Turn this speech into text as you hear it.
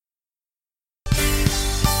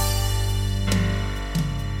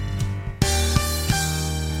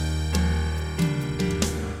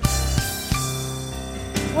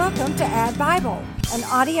Welcome to Add Bible, an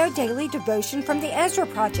audio daily devotion from the Ezra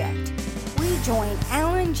Project. We join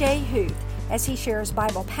Alan J. Huth as he shares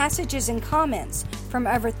Bible passages and comments from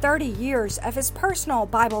over 30 years of his personal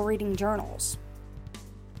Bible reading journals.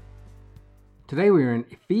 Today we are in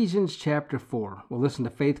Ephesians chapter 4. We'll listen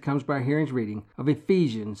to Faith Comes by Hearing's reading of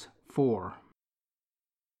Ephesians 4.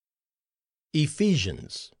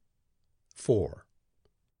 Ephesians 4.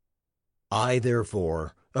 I,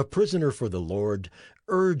 therefore, a prisoner for the Lord,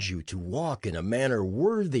 urge you to walk in a manner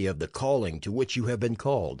worthy of the calling to which you have been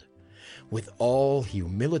called, with all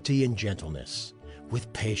humility and gentleness,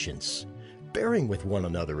 with patience, bearing with one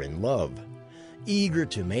another in love, eager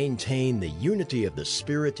to maintain the unity of the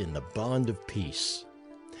Spirit in the bond of peace.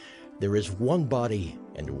 There is one body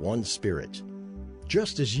and one Spirit,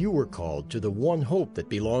 just as you were called to the one hope that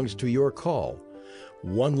belongs to your call,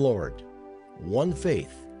 one Lord, one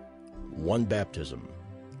faith, one baptism,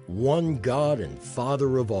 one God and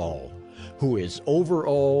Father of all, who is over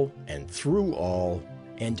all and through all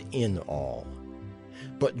and in all.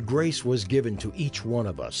 But grace was given to each one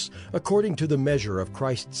of us according to the measure of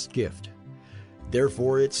Christ's gift.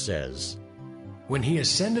 Therefore it says, When he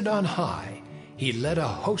ascended on high, he led a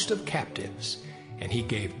host of captives, and he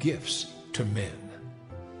gave gifts to men.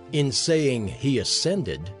 In saying he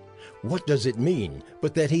ascended, what does it mean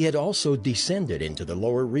but that he had also descended into the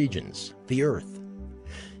lower regions, the earth?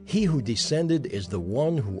 He who descended is the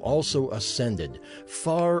one who also ascended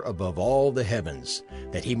far above all the heavens,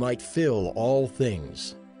 that he might fill all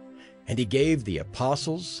things. And he gave the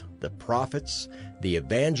apostles, the prophets, the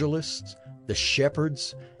evangelists, the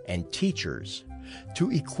shepherds, and teachers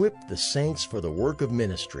to equip the saints for the work of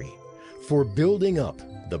ministry, for building up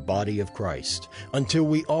the body of Christ, until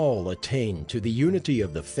we all attain to the unity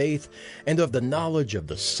of the faith and of the knowledge of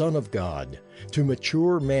the Son of God, to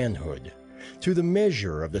mature manhood, to the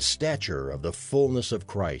measure of the stature of the fullness of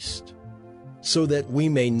Christ, so that we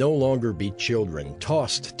may no longer be children,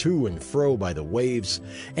 tossed to and fro by the waves,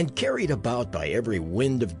 and carried about by every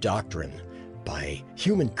wind of doctrine, by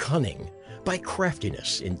human cunning, by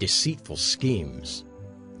craftiness in deceitful schemes.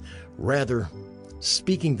 Rather,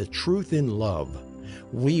 speaking the truth in love,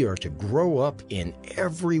 we are to grow up in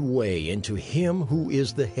every way into Him who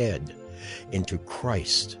is the head, into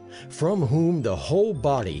Christ, from whom the whole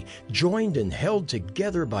body, joined and held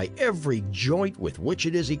together by every joint with which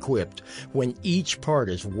it is equipped, when each part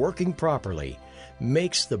is working properly,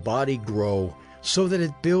 makes the body grow so that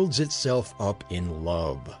it builds itself up in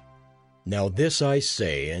love. Now this I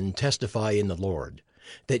say and testify in the Lord,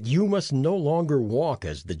 that you must no longer walk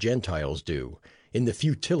as the Gentiles do, in the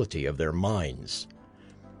futility of their minds.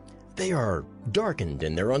 They are darkened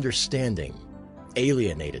in their understanding,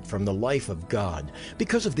 alienated from the life of God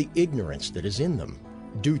because of the ignorance that is in them,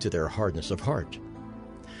 due to their hardness of heart.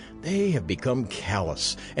 They have become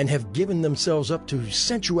callous and have given themselves up to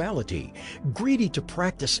sensuality, greedy to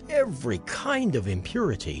practice every kind of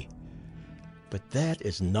impurity. But that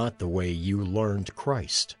is not the way you learned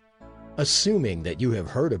Christ, assuming that you have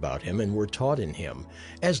heard about Him and were taught in Him,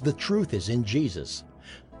 as the truth is in Jesus,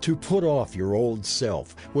 to put off your old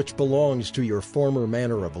self, which belongs to your former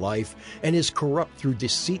manner of life and is corrupt through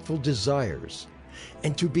deceitful desires,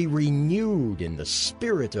 and to be renewed in the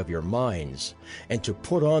spirit of your minds, and to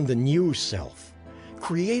put on the new self,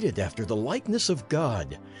 created after the likeness of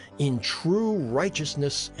God, in true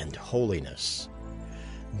righteousness and holiness.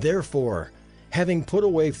 Therefore, having put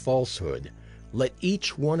away falsehood, let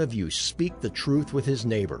each one of you speak the truth with his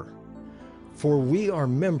neighbor, for we are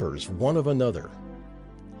members one of another.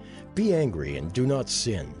 Be angry and do not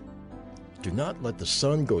sin. Do not let the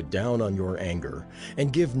sun go down on your anger,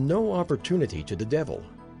 and give no opportunity to the devil.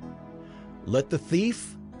 Let the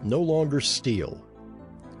thief no longer steal,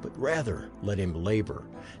 but rather let him labor,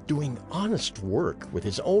 doing honest work with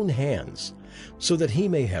his own hands, so that he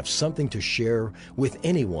may have something to share with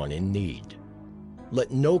anyone in need.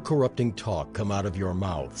 Let no corrupting talk come out of your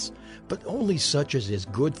mouths, but only such as is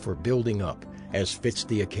good for building up, as fits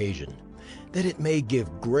the occasion, that it may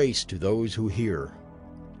give grace to those who hear.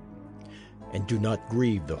 And do not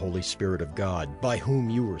grieve the Holy Spirit of God, by whom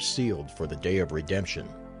you were sealed for the day of redemption.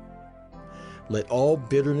 Let all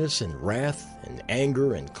bitterness and wrath and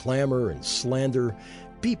anger and clamor and slander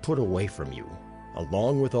be put away from you,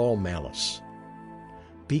 along with all malice.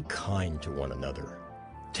 Be kind to one another,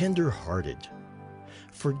 tender-hearted,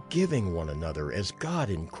 forgiving one another as God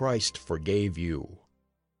in Christ forgave you.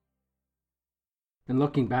 And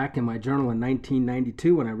looking back in my journal in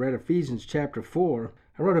 1992 when I read Ephesians chapter 4,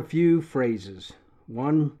 I wrote a few phrases.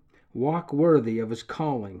 1, walk worthy of His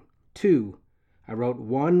calling. 2, I wrote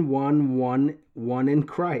 1 in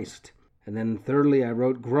Christ. And then thirdly, I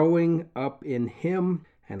wrote growing up in Him.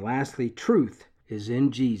 And lastly, truth is in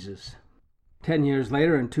Jesus. 10 years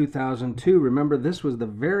later, in 2002, remember this was the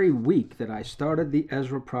very week that I started the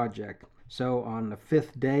Ezra Project. So on the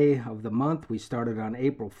 5th day of the month, we started on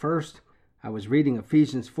April 1st. I was reading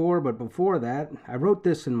Ephesians 4, but before that, I wrote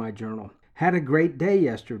this in my journal. Had a great day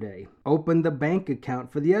yesterday. Opened the bank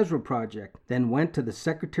account for the Ezra Project. Then went to the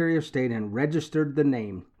Secretary of State and registered the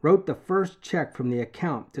name. Wrote the first check from the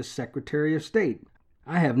account to Secretary of State.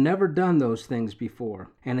 I have never done those things before,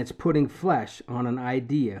 and it's putting flesh on an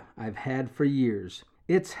idea I've had for years.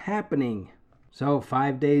 It's happening. So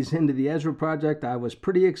 5 days into the Ezra Project, I was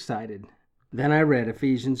pretty excited. Then I read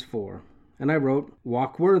Ephesians 4, and I wrote,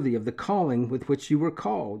 walk worthy of the calling with which you were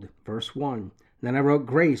called, verse 1. Then I wrote,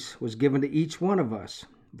 grace was given to each one of us,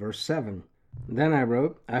 verse 7. Then I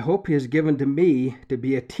wrote, I hope he has given to me to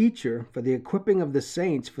be a teacher for the equipping of the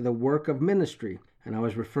saints for the work of ministry. And I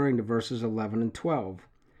was referring to verses 11 and 12.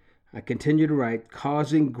 I continued to write,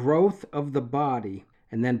 causing growth of the body,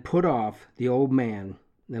 and then put off the old man.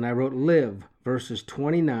 Then I wrote, live, verses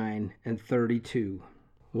 29 and 32.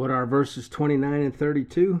 What are verses 29 and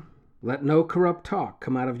 32? Let no corrupt talk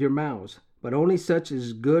come out of your mouths, but only such as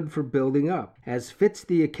is good for building up, as fits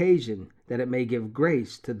the occasion, that it may give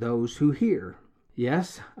grace to those who hear.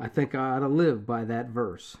 Yes, I think I ought to live by that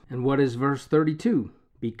verse. And what is verse 32?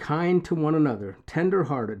 Be kind to one another,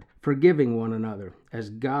 tender-hearted, forgiving one another,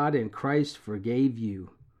 as God in Christ forgave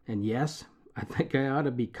you. And yes, I think I ought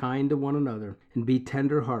to be kind to one another and be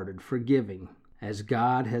tender-hearted, forgiving, as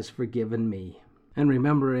God has forgiven me. And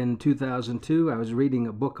remember, in 2002, I was reading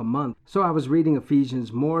a book a month. So I was reading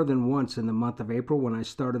Ephesians more than once in the month of April when I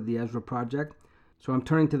started the Ezra Project. So I'm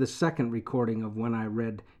turning to the second recording of when I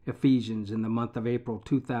read Ephesians in the month of April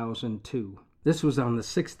 2002. This was on the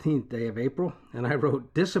 16th day of April, and I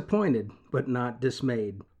wrote, disappointed but not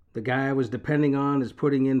dismayed. The guy I was depending on is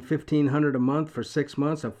putting in $1,500 a month for 6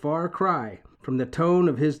 months, a far cry from the tone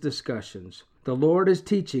of his discussions. The Lord is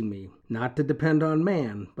teaching me not to depend on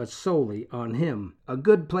man, but solely on him. A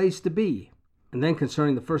good place to be. And then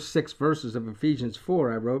concerning the first 6 verses of Ephesians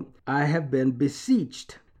 4, I wrote, I have been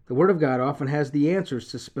beseeched. The Word of God often has the answers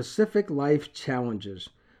to specific life challenges.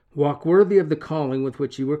 Walk worthy of the calling with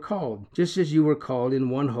which you were called, just as you were called in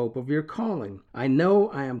one hope of your calling. I know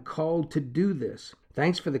I am called to do this.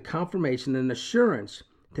 Thanks for the confirmation and assurance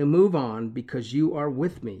to move on because you are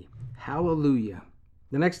with me. Hallelujah.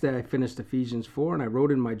 The next day I finished Ephesians 4 and I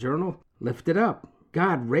wrote in my journal, lift it up.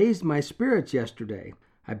 God raised my spirits yesterday.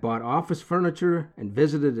 I bought office furniture and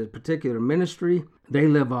visited a particular ministry. They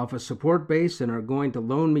live off a support base and are going to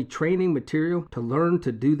loan me training material to learn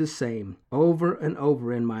to do the same. Over and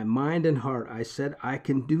over in my mind and heart, I said, I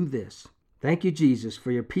can do this. Thank you, Jesus,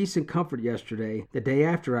 for your peace and comfort yesterday. The day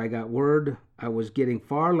after I got word I was getting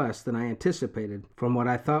far less than I anticipated from what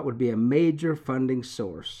I thought would be a major funding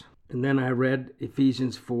source. And then I read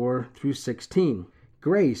Ephesians 4 through 16.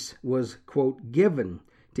 Grace was, quote, given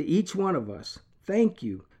to each one of us. Thank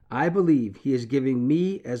you. I believe he is giving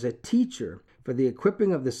me as a teacher for the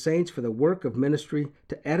equipping of the saints for the work of ministry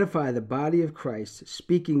to edify the body of Christ,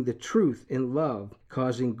 speaking the truth in love,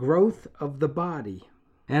 causing growth of the body.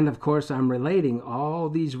 And of course, I'm relating all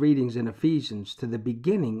these readings in Ephesians to the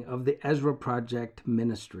beginning of the Ezra Project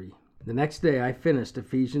ministry. The next day I finished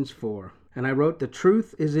Ephesians 4, and I wrote, the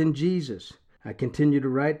truth is in Jesus. I continued to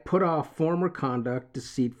write, put off former conduct,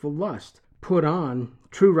 deceitful lust. Put on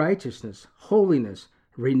true righteousness, holiness,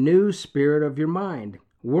 renew spirit of your mind.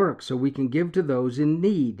 Work so we can give to those in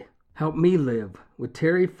need. Help me live with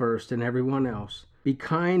Terry first and everyone else. Be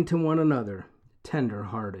kind to one another,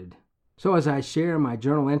 tender-hearted. So as I share my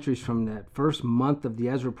journal entries from that first month of the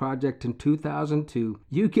Ezra Project in 2002,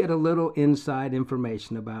 you get a little inside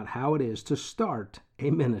information about how it is to start a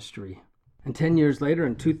ministry. And 10 years later,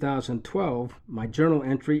 in 2012, my journal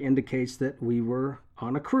entry indicates that we were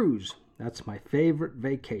on a cruise. That's my favorite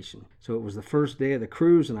vacation. So it was the first day of the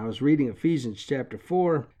cruise, and I was reading Ephesians chapter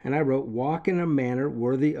 4, and I wrote, walk in a manner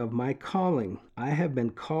worthy of my calling. I have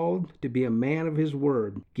been called to be a man of his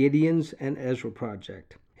word, Gideon's and Ezra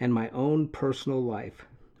Project, and my own personal life.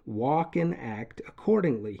 Walk and act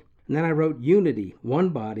accordingly. And then I wrote unity, one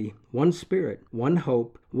body, one spirit, one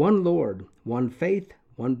hope, one Lord, one faith,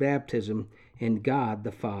 one baptism, in God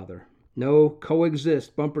the Father. No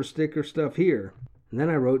coexist bumper sticker stuff here. And then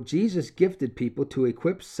I wrote, Jesus gifted people to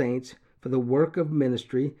equip saints for the work of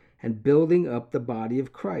ministry and building up the body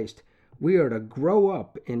of Christ. We are to grow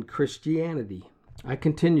up in Christianity. I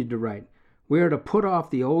continued to write, we are to put off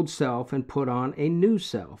the old self and put on a new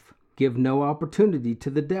self. Give no opportunity to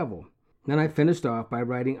the devil. Then I finished off by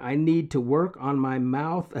writing, I need to work on my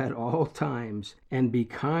mouth at all times and be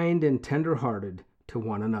kind and tender-hearted to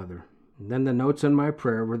one another. And then the notes on my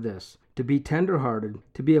prayer were this: to be tender-hearted,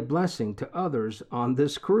 to be a blessing to others on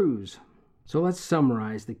this cruise. So let's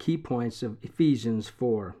summarize the key points of Ephesians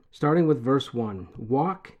 4, starting with verse 1.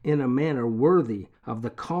 Walk in a manner worthy of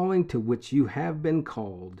the calling to which you have been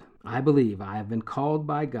called. I believe I have been called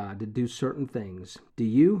by God to do certain things. Do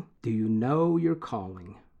you? Do you know your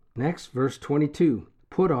calling? Next, verse 22.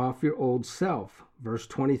 Put off your old self. Verse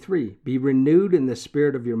 23. Be renewed in the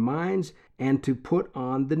spirit of your minds, and to put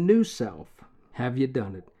on the new self. Have you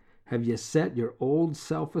done it? Have you set your old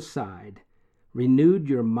self aside, renewed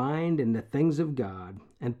your mind in the things of God,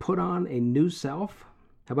 and put on a new self?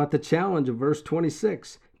 How about the challenge of verse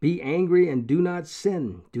 26? Be angry and do not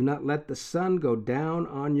sin. Do not let the sun go down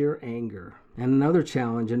on your anger. And another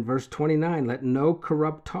challenge in verse 29. Let no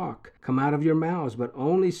corrupt talk come out of your mouths, but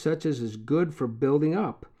only such as is good for building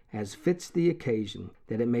up, as fits the occasion,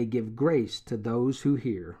 that it may give grace to those who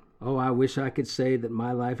hear. Oh, I wish I could say that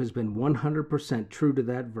my life has been 100% true to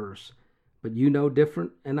that verse. But you know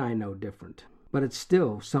different, and I know different. But it's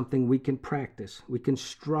still something we can practice, we can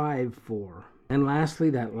strive for. And lastly,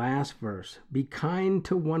 that last verse, be kind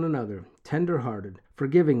to one another, tender-hearted,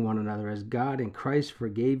 forgiving one another as God in Christ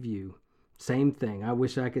forgave you. Same thing. I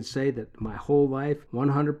wish I could say that my whole life,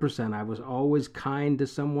 100%, I was always kind to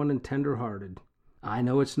someone and tender-hearted. I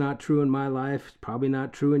know it's not true in my life, it's probably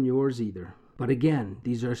not true in yours either. But again,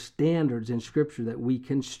 these are standards in Scripture that we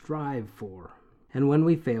can strive for. And when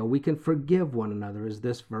we fail, we can forgive one another, as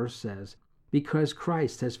this verse says, because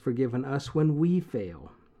Christ has forgiven us when we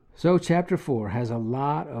fail. So chapter 4 has a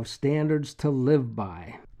lot of standards to live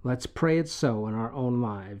by. Let's pray it so in our own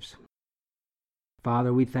lives.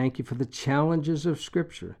 Father, we thank you for the challenges of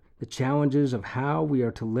Scripture, the challenges of how we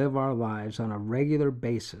are to live our lives on a regular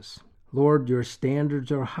basis. Lord, your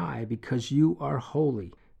standards are high because you are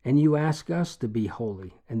holy, and you ask us to be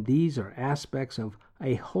holy, and these are aspects of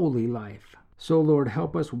a holy life. So, Lord,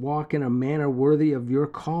 help us walk in a manner worthy of your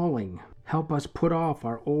calling. Help us put off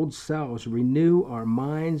our old selves, renew our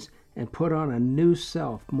minds, and put on a new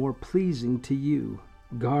self more pleasing to you.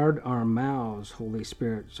 Guard our mouths, Holy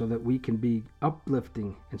Spirit, so that we can be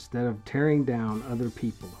uplifting instead of tearing down other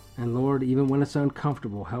people. And Lord, even when it's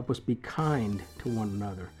uncomfortable, help us be kind to one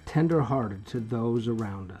another, tender-hearted to those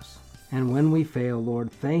around us. And when we fail,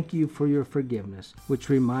 Lord, thank you for your forgiveness, which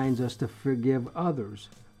reminds us to forgive others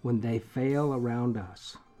when they fail around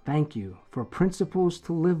us. Thank you for principles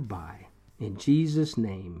to live by. In Jesus'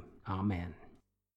 name, amen.